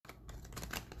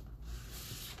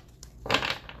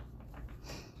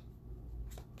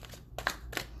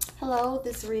Hello,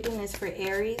 this reading is for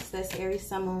Aries. That's Aries,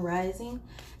 Sun, Moon, Rising.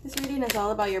 This reading is all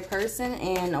about your person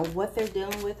and what they're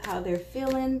dealing with, how they're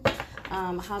feeling,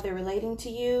 how they're relating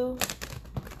to you,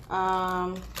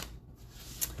 and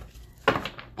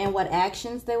what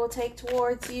actions they will take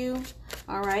towards you.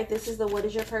 All right, this is the what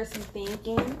is your person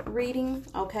thinking reading,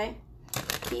 okay?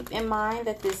 Keep in mind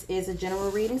that this is a general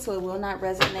reading, so it will not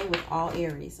resonate with all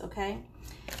Aries, okay?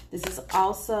 This is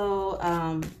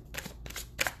also,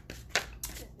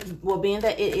 well, being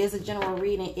that it is a general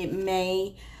reading, it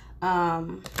may,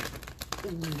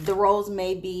 the roles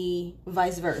may be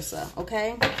vice versa,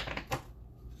 okay?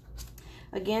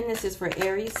 Again, this is for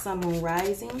Aries, Sun, Moon,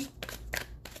 Rising.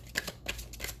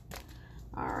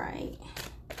 All right.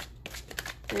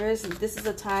 This is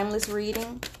a timeless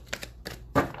reading.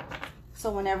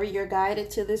 So whenever you're guided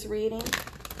to this reading,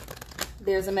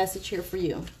 there's a message here for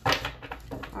you.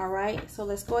 All right, so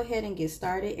let's go ahead and get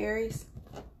started, Aries.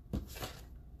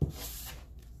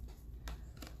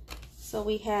 So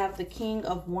we have the King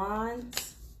of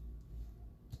Wands,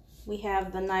 we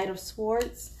have the Knight of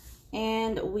Swords,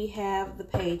 and we have the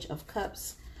Page of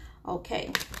Cups.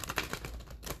 Okay,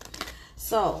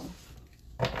 so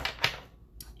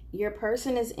your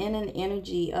person is in an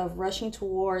energy of rushing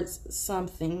towards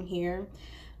something here.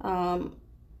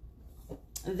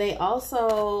 They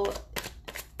also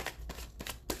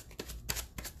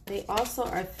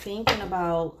are thinking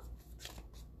about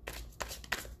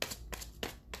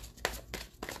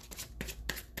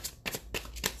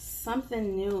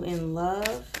something new in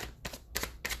love.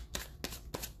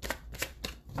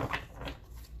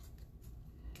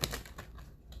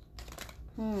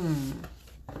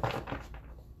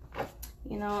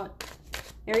 You know,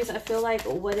 Aries, I feel like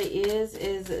what it is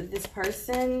this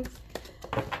person.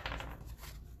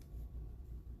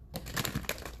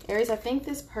 Aries, I think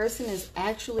this person is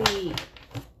actually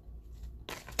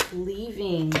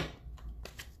leaving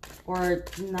or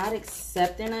not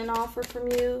accepting an offer from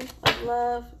you of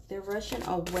love. They're rushing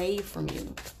away from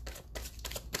you.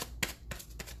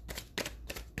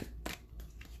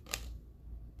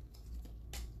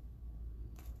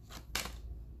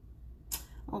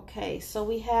 Okay, so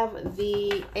we have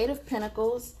the Eight of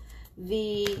Pentacles,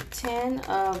 the Ten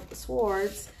of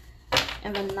Swords,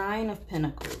 and the Nine of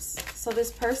Pentacles. So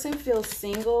this person feels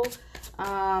single,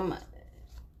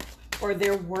 or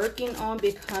they're working on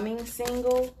becoming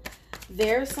single.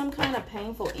 There's some kind of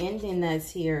painful ending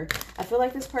that's here. I feel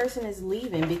like this person is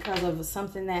leaving because of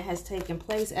something that has taken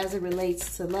place as it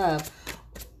relates to love.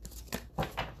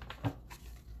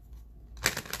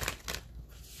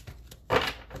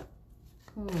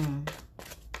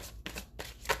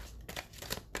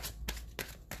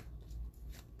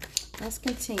 Let's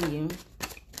continue.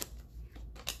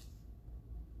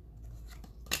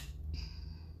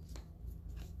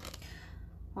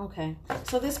 Okay,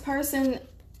 so this person,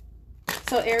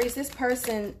 so Aries, this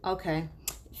person, okay,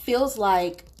 feels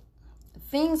like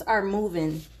things are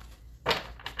moving.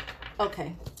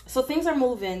 Okay, so things are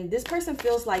moving. This person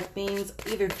feels like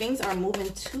either things are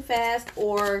moving too fast,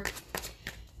 or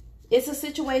it's a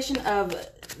situation of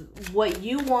what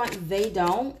you want, they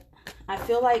don't. I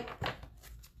feel like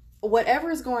whatever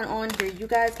is going on here, you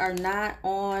guys are not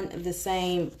on the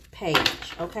same page,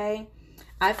 okay?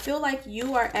 I feel like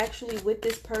you are actually with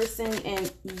this person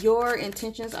and your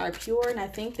intentions are pure, and I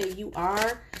think that you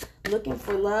are looking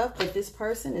for love, but this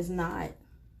person is not.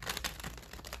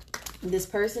 This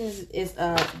person is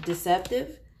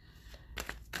deceptive.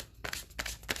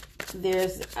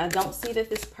 I don't see that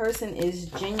this person is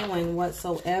genuine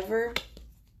whatsoever.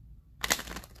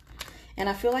 And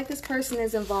I feel like this person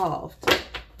is involved.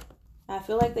 I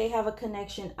feel like they have a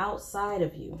connection outside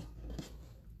of you.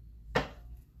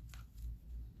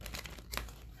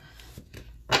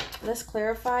 Let's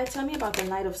clarify. Tell me about the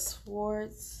Knight of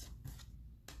Swords.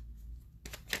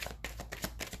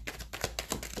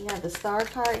 You have the Star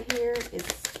card here.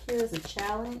 Here's a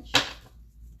challenge.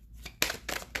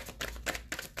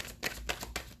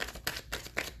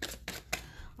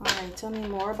 All right, tell me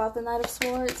more about the Knight of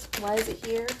Swords. Why is it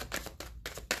here?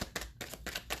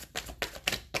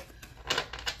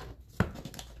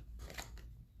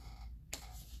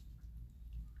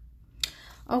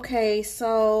 Okay,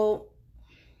 so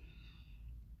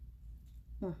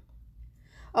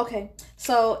okay,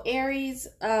 so Aries,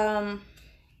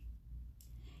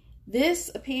 this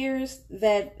appears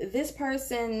that this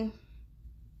person,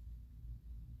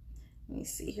 let me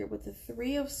see here, with the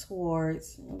Three of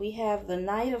Swords, we have the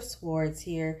Knight of Swords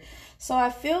here. So I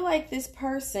feel like this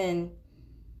person,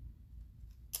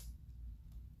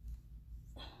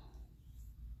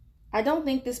 I don't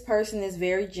think this person is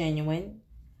very genuine.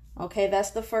 Okay,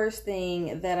 that's the first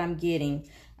thing that I'm getting.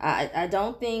 I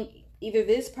don't think either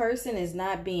this person is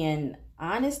not being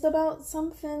honest about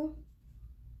something,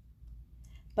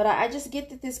 but I just get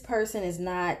that this person is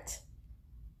not,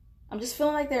 I'm just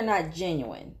feeling like they're not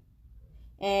genuine.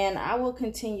 And I will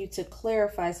continue to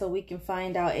clarify so we can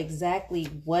find out exactly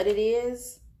what it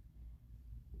is.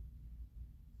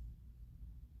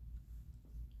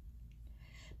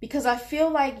 Because I feel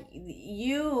like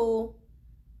you,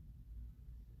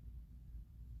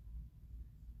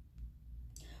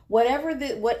 whatever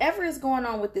is going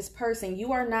on with this person,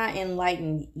 you are not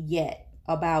enlightened yet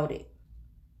about it.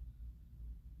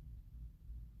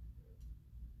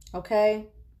 Okay?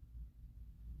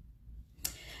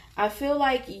 I feel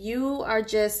like you are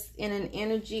just in an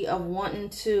energy of wanting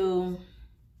to,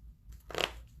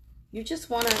 you just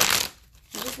want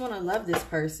to love this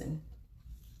person.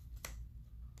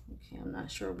 Okay, I'm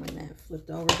not sure when that flipped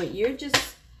over, but you're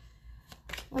just,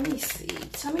 let me see.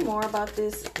 Tell me more about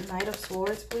this Knight of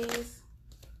Swords, please.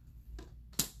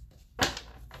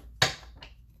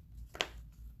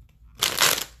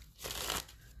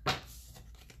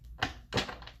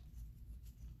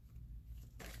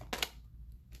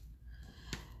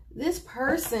 This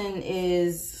person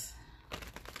is,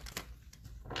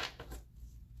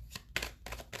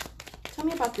 tell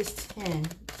me about this 10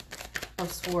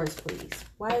 of Swords, please.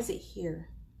 Why is it here?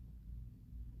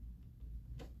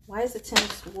 Why is the 10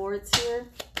 of Swords here?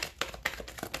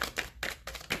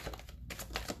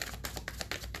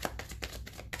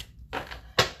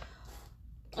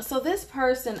 So this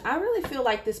person, I really feel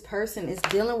like this person is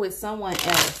dealing with someone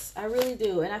else. I really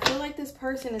do. And I feel like this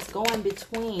person is going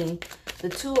between the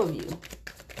two of you.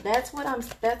 That's what I'm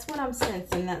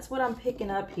sensing. That's what I'm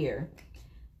picking up here.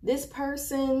 This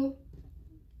person,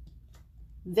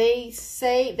 they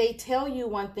tell you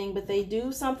one thing, but they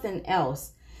do something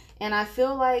else. And I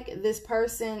feel like this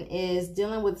person is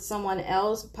dealing with someone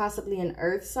else, possibly an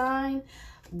earth sign.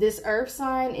 This earth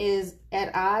sign is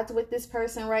at odds with this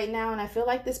person right now. And I feel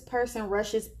like this person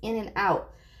rushes in and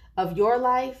out of your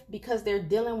life because they're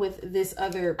dealing with this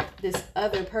other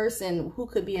person who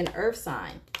could be an earth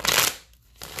sign.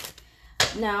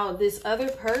 Now, this other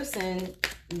person,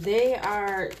 they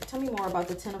are, tell me more about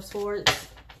the 10 of Swords.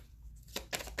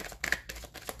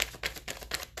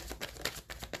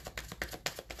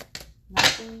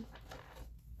 Nothing.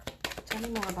 Tell me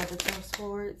more about the 10 of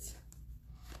Swords.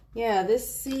 Yeah,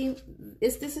 this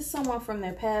is someone from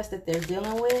their past that they're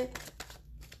dealing with.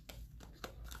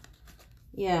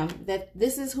 Yeah, that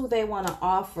this is who they want to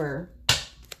offer.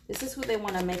 This is who they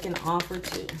want to make an offer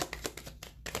to.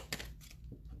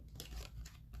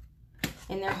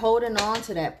 And they're holding on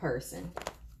to that person.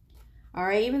 All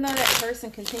right, even though that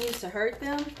person continues to hurt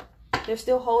them, they're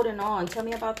still holding on. Tell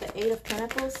me about the 8 of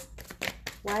Pentacles.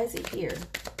 Why is it here?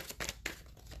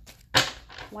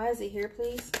 Why is it here,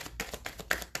 please?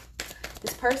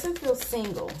 This person feels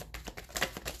single.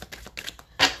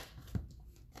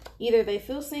 Either they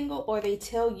feel single or they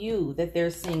tell you that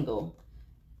they're single.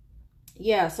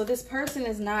 Yeah, so this person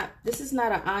is not, this is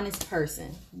not an honest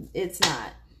person. It's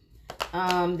not.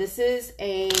 This is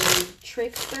a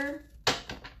trickster.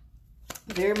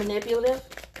 Very manipulative.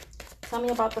 Tell me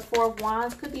about the 4 of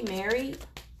Wands. Could be married.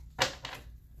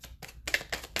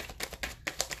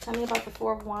 Tell me about the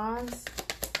 4 of Wands.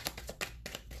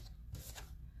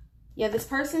 Yeah, this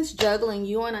person's juggling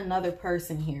you and another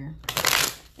person here.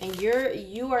 And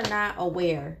you are not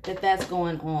aware that that's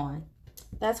going on.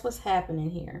 That's what's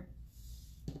happening here.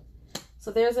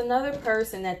 So there's another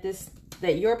person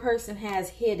that your person has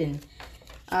hidden,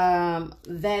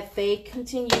 that they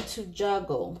continue to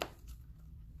juggle,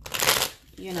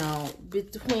 you know,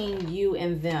 between you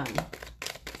and them.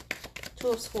 2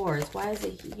 of Swords. Why is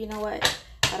it, you know what?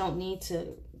 I don't need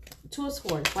to. 2 of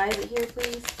Swords. Why is it here,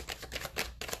 please?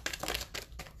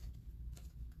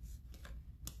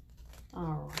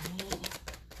 All right.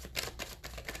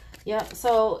 Yep.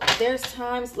 So there's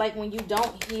times like when you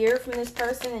don't hear from this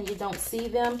person and you don't see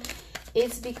them,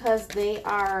 it's because they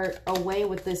are away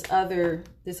with this other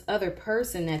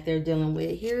person that they're dealing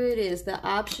with. Here it is, the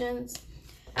options.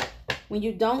 When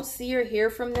you don't see or hear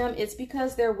from them, it's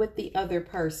because they're with the other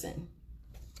person.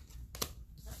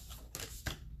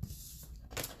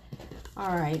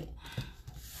 All right.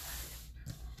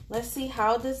 Let's see,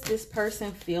 how does this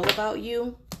person feel about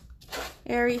you,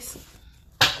 Aries?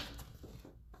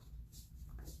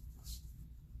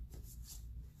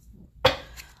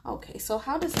 Okay, so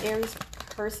how does Aries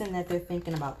person that they're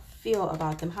thinking about feel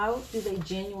about them? How do they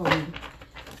genuinely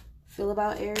feel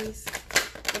about Aries?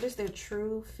 What is their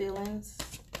true feelings?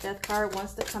 Death card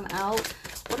wants to come out.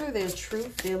 What are their true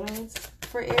feelings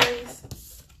for Aries?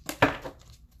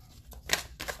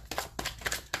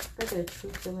 For their true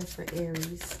feelings for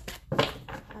Aries.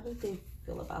 How do they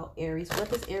feel about Aries? What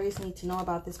does Aries need to know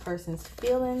about this person's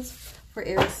feelings for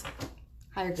Aries?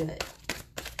 Higher good.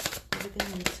 What do they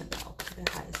need to know for their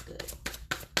highest good?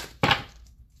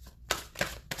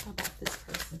 How about this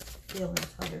person's feelings?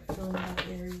 How they're feeling about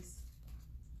Aries?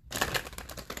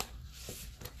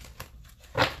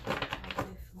 How are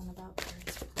they feeling about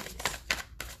Aries, please?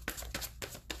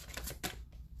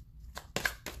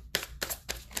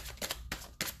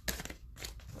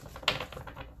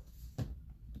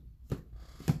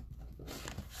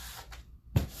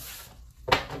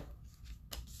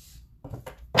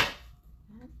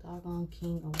 Doggone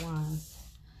King of Wands.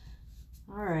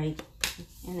 All right.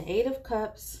 And the Eight of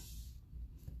Cups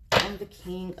and the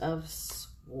King of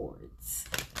Swords.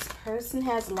 This person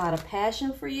has a lot of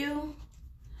passion for you,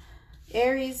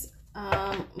 Aries,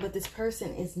 but this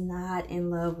person is not in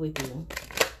love with you.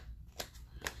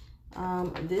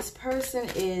 This person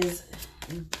is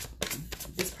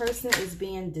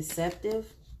being deceptive.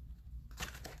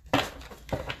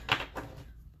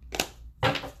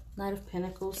 Knight of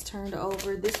Pentacles turned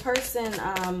over. This person,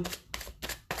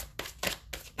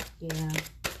 yeah.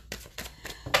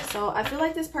 So I feel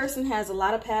like this person has a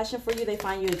lot of passion for you. They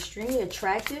find you extremely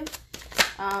attractive.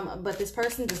 But this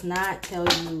person does not tell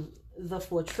you the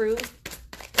full truth.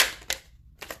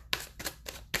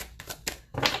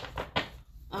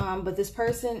 But this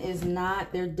person is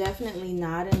not, they're definitely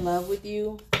not in love with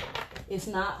you. It's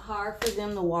not hard for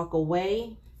them to walk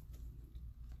away.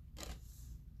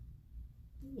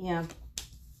 Yeah.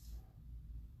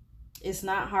 It's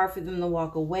not hard for them to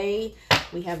walk away.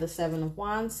 We have the Seven of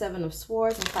Wands, Seven of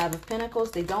Swords, and Five of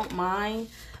Pentacles. They don't mind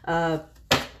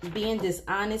being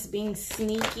dishonest, being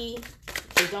sneaky.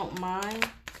 They don't mind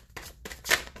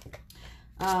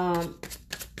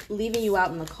leaving you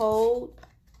out in the cold.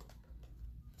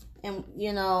 And,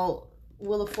 you know,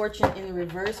 Wheel of Fortune in the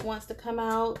reverse wants to come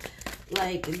out.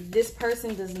 Like, this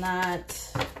person does not...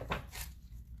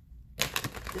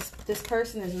 This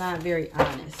person is not very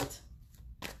honest.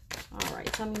 All right,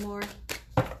 tell me more.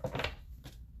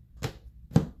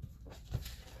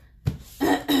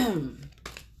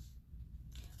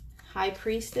 High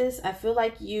Priestess. I feel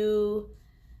like you...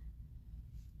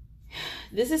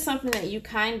 This is something that you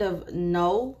kind of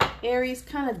know, Aries,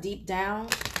 kind of deep down,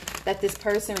 that this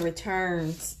person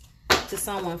returns to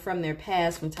someone from their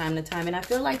past from time to time. And I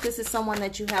feel like this is someone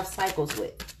that you have cycles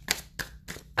with.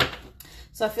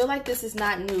 So I feel like this is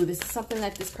not new. This is something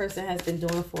that this person has been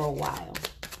doing for a while.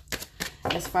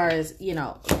 As far as, you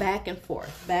know, back and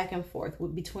forth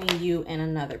between you and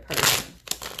another person.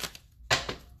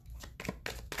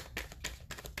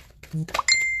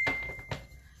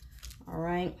 All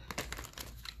right.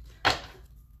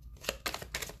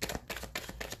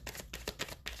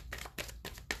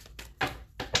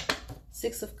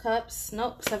 Six of Cups.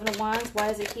 Nope. Seven of Wands. Why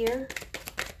is it here?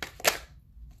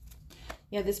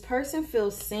 Yeah, this person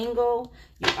feels single.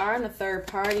 You are in a third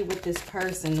party with this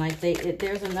person. Like,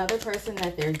 there's another person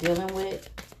that they're dealing with.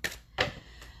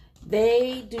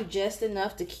 They do just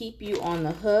enough to keep you on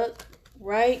the hook,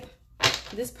 right?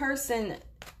 This person,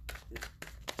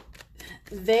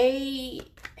 they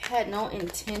had no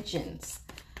intentions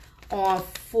on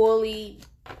fully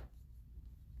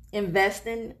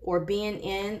investing or being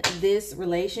in this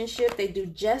relationship. They do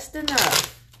just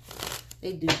enough.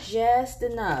 They do just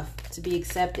enough to be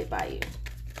accepted by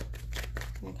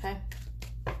you. Okay.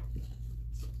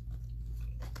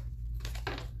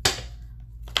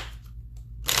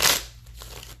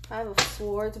 Five of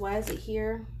Swords. Why is it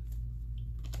here?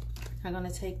 I'm going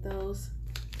to take those.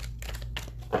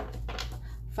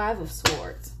 Five of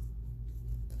Swords.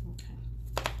 Okay.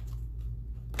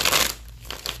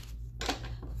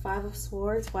 Five of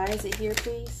Swords. Why is it here,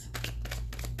 please?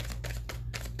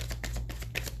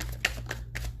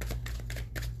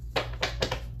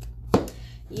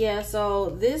 Yeah, so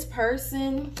this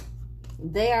person,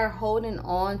 they are holding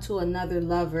on to another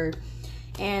lover.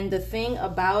 And the thing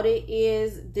about it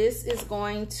is, this is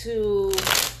going to,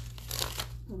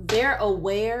 they're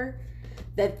aware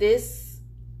that this,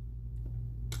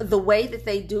 the way that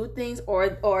they do things, or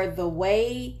the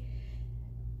way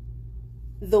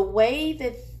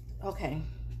that, okay.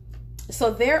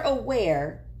 So they're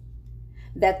aware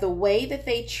that the way that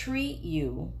they treat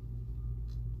you,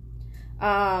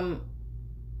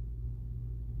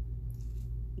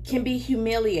 can be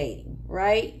humiliating,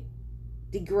 right?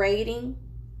 Degrading.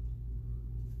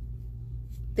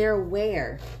 They're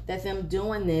aware that them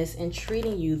doing this and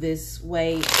treating you this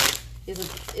way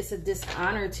it's a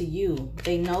dishonor to you.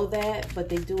 They know that, but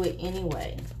they do it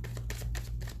anyway.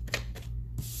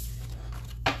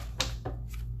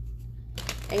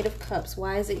 Eight of Cups.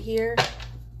 Why is it here?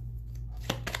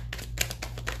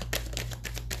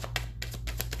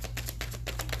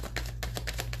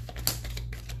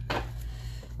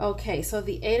 Okay, so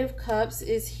the Eight of Cups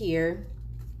is here.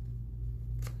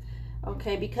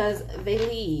 Okay, because they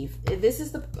leave. This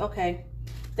is the, okay,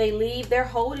 they leave. They're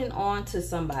holding on to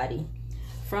somebody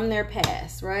from their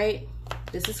past, right?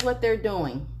 This is what they're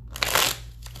doing.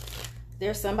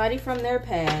 There's somebody from their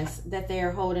past that they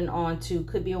are holding on to.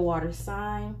 Could be a water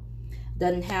sign.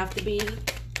 Doesn't have to be.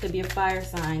 Could be a fire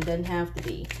sign. Doesn't have to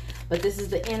be. But this is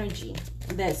the energy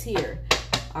that's here.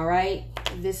 All right.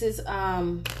 This is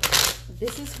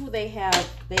who they have.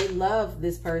 They love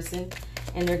this person,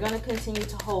 and they're going to continue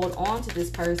to hold on to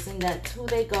this person. That's who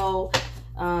they go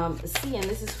see, and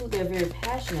this is who they're very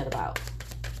passionate about.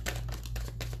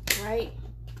 Right?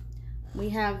 We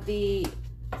have the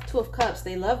Two of Cups.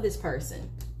 They love this person.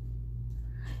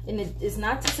 And it's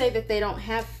not to say that they don't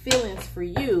have feelings for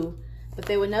you, but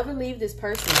they would never leave this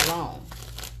person alone.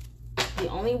 The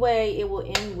only way it will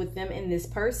end with them and this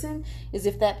person is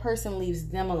if that person leaves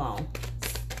them alone.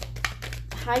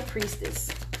 High Priestess,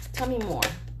 tell me more.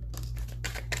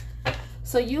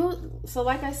 So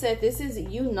like I said, this is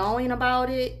you knowing about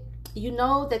it. You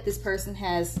know that this person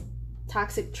has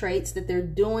toxic traits, that they're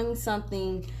doing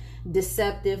something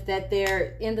deceptive, that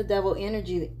they're in the devil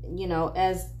energy, you know,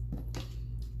 as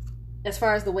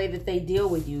far as the way that they deal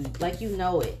with you. Like, you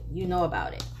know it. You know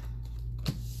about it.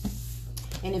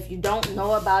 And if you don't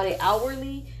know about it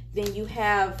outwardly, then you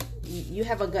have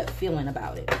a gut feeling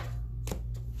about it.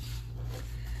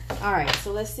 All right,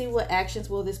 so let's see what actions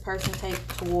will this person take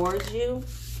towards you.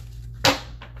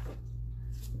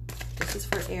 This is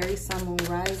for Aries, Sun, Moon,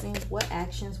 Rising. What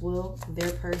actions will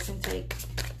their person take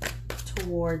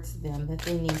towards them that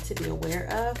they need to be aware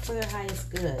of for their highest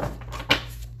good?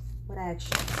 What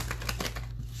actions?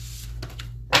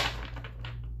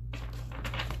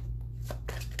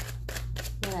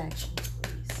 What actions,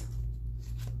 please?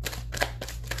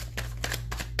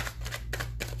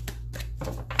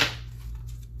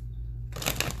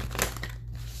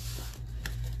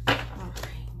 All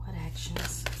right, what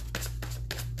actions?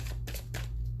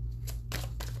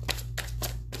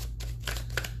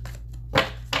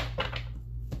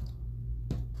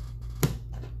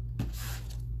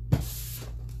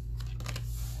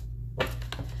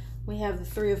 We have the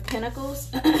Three of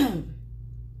Pentacles.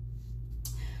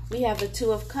 We have the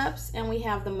Two of Cups, and we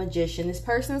have the Magician. This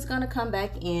person is going to come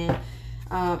back in.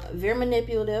 Very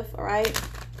manipulative, all right?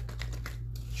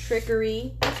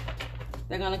 Trickery.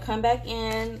 They're going to come back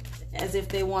in as if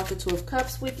they want the Two of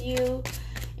Cups with you.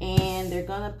 And they're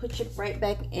going to put you right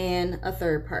back in a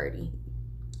third party.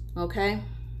 Okay?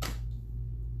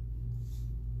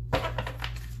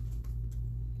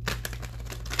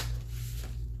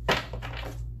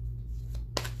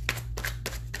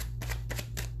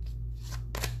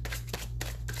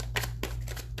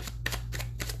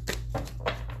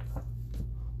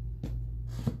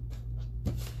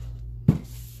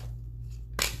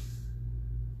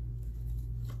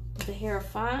 The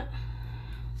Hierophant,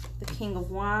 the King of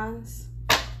Wands,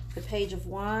 the Page of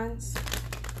Wands.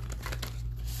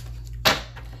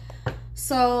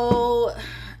 So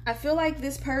I feel like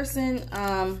this person,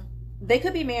 they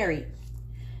could be married.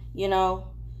 You know,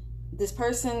 this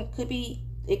person could be,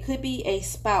 it could be a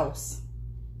spouse.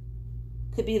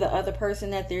 Could be the other person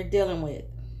that they're dealing with.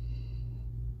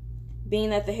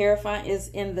 Being that the Hierophant is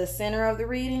in the center of the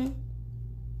reading,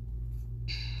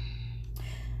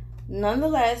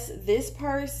 nonetheless, this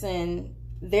person,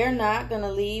 they're not going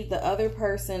to leave the other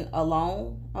person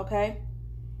alone, okay?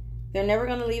 They're never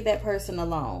going to leave that person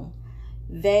alone.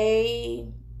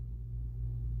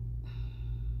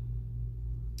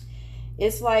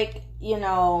 It's like, you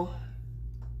know,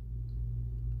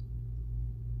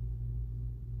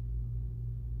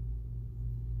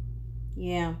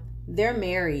 yeah, they're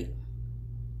married.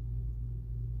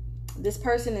 This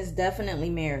person is definitely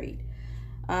married.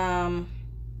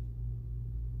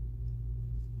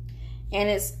 And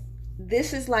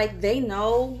this is like, they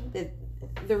know that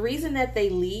the reason that they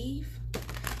leave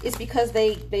is because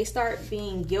they start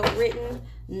being guilt-ridden,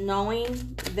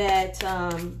 knowing that,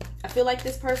 I feel like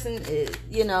this person is,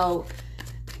 you know,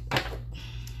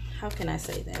 how can I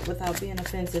say that without being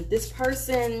offensive? This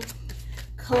person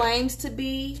claims to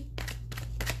be,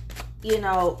 you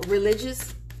know,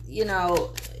 religious, you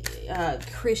know,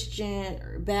 Christian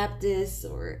or Baptist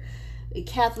or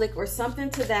Catholic or something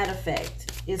to that effect.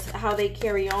 Is how they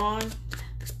carry on,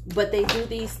 but they do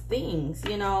these things,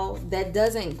 you know, that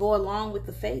doesn't go along with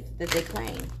the faith that they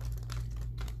claim,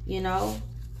 you know.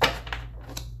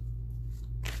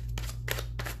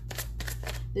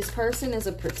 This person is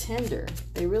a pretender.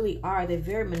 They really are. They're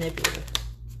very manipulative.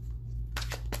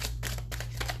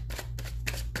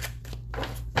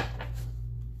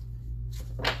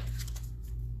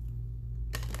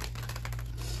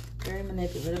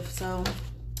 manipulative. So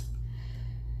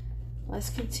let's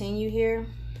continue here.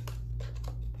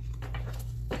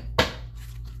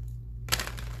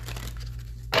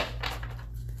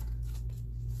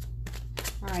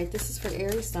 All right, this is for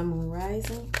Aries, Sun, Moon,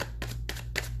 Rising.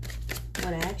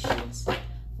 What actions?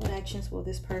 What actions will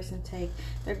this person take?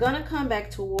 They're going to come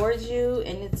back towards you,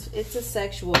 and it's a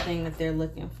sexual thing that they're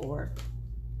looking for.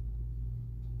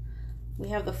 We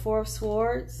have the Four of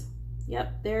Swords.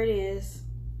 Yep, there it is.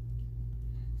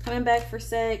 Coming back for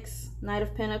sex. Knight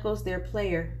of Pentacles, they're a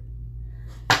player.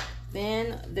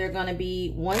 Then they're going to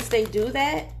be, once they do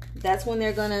that, that's when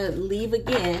they're going to leave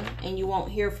again, and you won't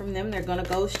hear from them. They're going to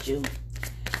ghost you.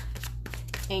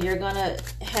 And you're going to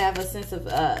have a sense of,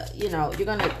 you know,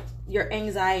 your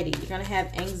anxiety. You're going to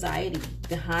have anxiety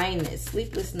behind this.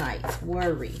 Sleepless nights,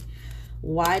 worry.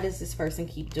 Why does this person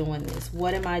keep doing this?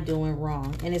 What am I doing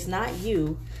wrong? And it's not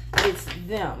you, it's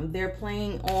them. They're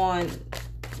playing on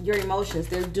your emotions.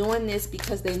 They're doing this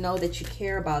because they know that you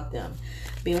care about them.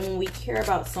 But when we care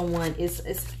about someone, it's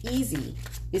easy.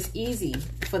 It's easy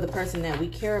for the person that we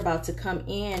care about to come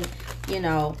in, you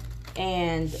know,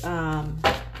 and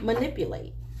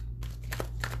manipulate.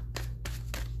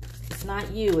 It's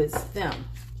not you, it's them.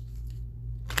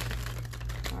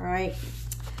 All right.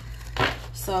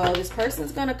 So this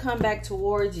person's going to come back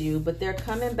towards you, but they're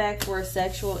coming back for a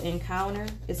sexual encounter.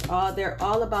 They're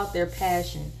all about their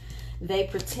passion. They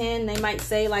pretend, they might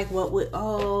say like, what would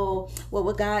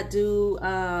God do?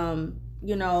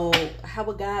 You know, how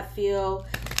would God feel,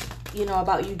 you know,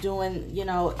 about you doing, you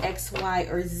know, X, Y,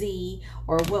 or Z,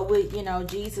 or what would, you know,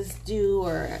 Jesus do?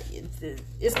 Or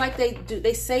it's like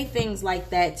they say things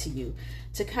like that to you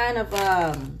to kind of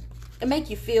make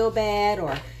you feel bad,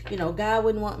 or, you know, God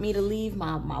wouldn't want me to leave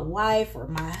my wife or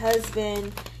my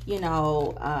husband, you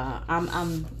know,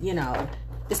 you know,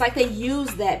 it's like they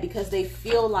use that because they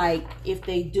feel like if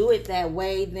they do it that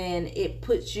way, then it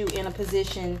puts you in a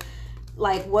position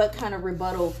like, what kind of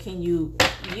rebuttal can you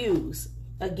use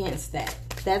against that?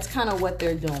 That's kind of what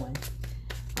they're doing.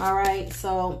 All right,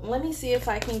 so let me see if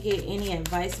I can get any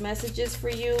advice messages for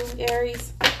you,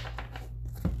 Aries.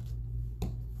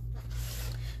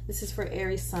 This is for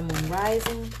Aries, Sun, Moon,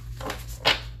 Rising.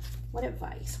 What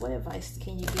advice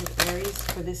can you give Aries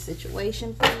for this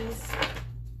situation, please?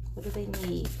 What do they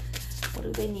need? What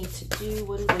do they need to do?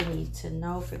 What do they need to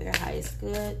know for their highest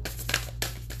good?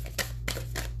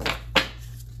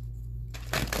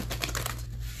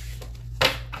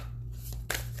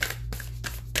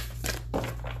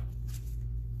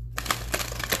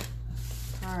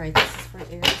 All right, this is for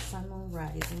Aries, Sun, Moon,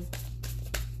 Rising.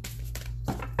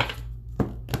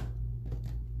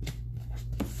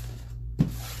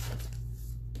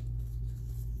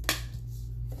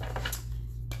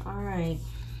 All right.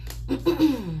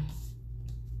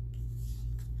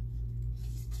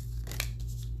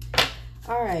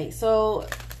 All right, so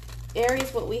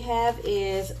Aries, what we have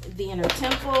is the inner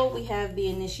temple, we have the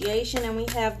initiation, and we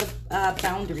have the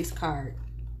boundaries card.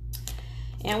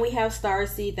 And we have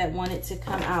starseed that wanted to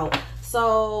come out.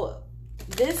 So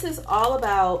this is all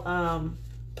about,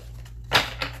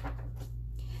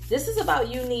 this is about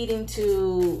you needing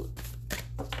to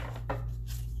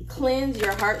cleanse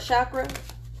your heart chakra.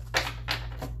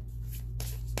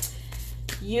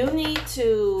 You need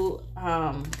to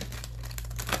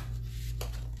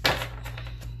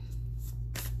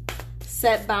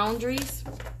set boundaries.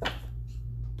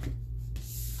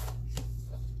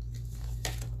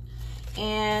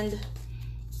 And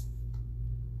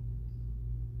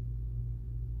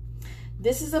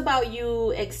this is about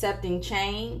you accepting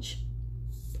change.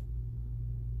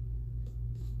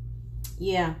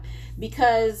 Yeah,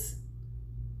 because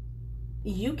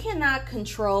you cannot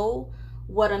control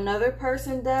what another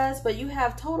person does, but you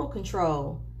have total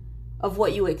control of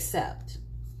what you accept.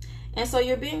 And so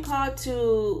you're being called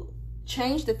to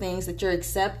change the things that you're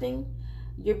accepting.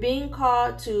 You're being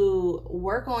called to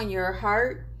work on your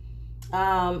heart.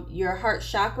 Your heart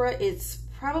chakra, it's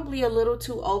probably a little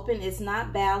too open. It's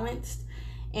not balanced.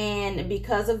 And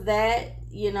because of that,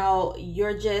 you know,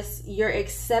 you're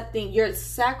accepting, you're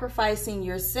sacrificing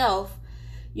yourself,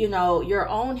 you know, your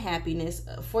own happiness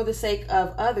for the sake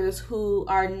of others who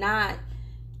are not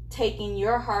taking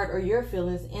your heart or your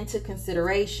feelings into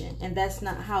consideration. And that's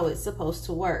not how it's supposed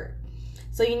to work.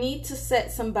 So you need to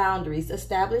set some boundaries,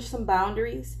 establish some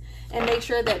boundaries, and make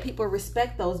sure that people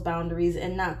respect those boundaries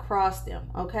and not cross them,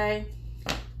 okay?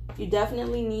 You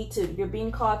definitely need to, you're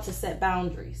being called to set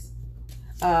boundaries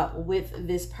with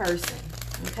this person,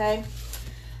 okay?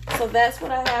 So that's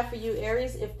what I have for you,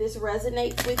 Aries. If this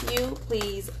resonates with you,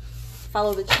 please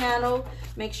follow the channel.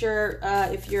 Make sure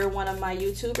if you're one of my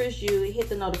YouTubers, you hit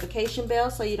the notification bell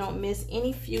so you don't miss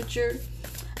any future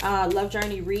love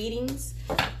journey readings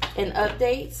and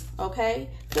updates, okay,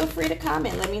 feel free to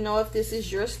comment. Let me know if this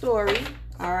is your story,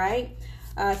 all right?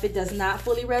 If it does not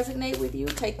fully resonate with you,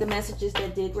 take the messages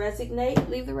that did resonate,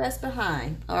 leave the rest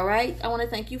behind, all right? I want to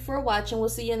thank you for watching. We'll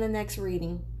see you in the next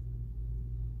reading.